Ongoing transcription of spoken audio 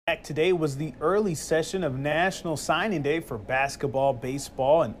Today was the early session of National Signing Day for basketball,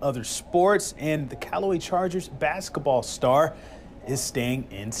 baseball, and other sports, and the Callaway Chargers basketball star is staying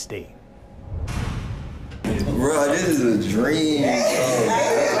in state. Bro, this is a dream.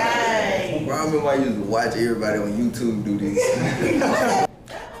 Bro, I remember I used to watch everybody on YouTube do this.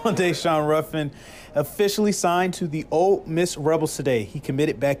 Daeshun Ruffin officially signed to the Ole Miss Rebels today. He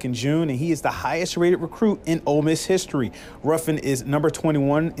committed back in June, and he is the highest rated recruit in Ole Miss history. Ruffin is number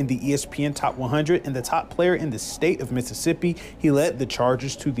 21 in the ESPN Top 100 and the top player in the state of Mississippi. He led the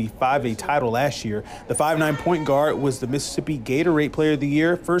Chargers to the 5A title last year. The 5'9" point guard was the Mississippi Gatorade Player of the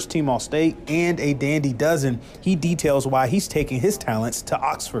Year, first team All-State, and a Dandy Dozen. He details why he's taking his talents to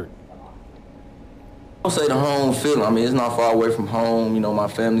Oxford. I would say the home feeling. I mean, it's not far away from home. You know, my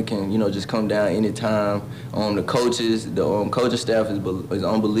family can, just come down anytime. The coaches, the coaching staff is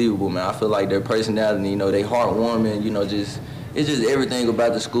unbelievable, man. I feel like their personality, they heartwarming, it's just everything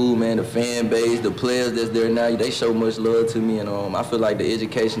about the school, man. The fan base, the players that's there now, they show much love to me, and I feel like the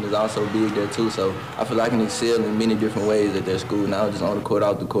education is also big there too. So I feel like I can excel in many different ways at their school, not just on the court,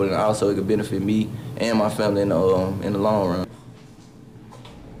 off the court, and also it could benefit me and my family in the long run.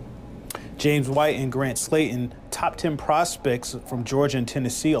 James White and Grant Slayton, top 10 prospects from Georgia and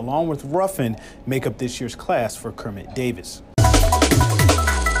Tennessee, along with Ruffin, make up this year's class for Kermit Davis.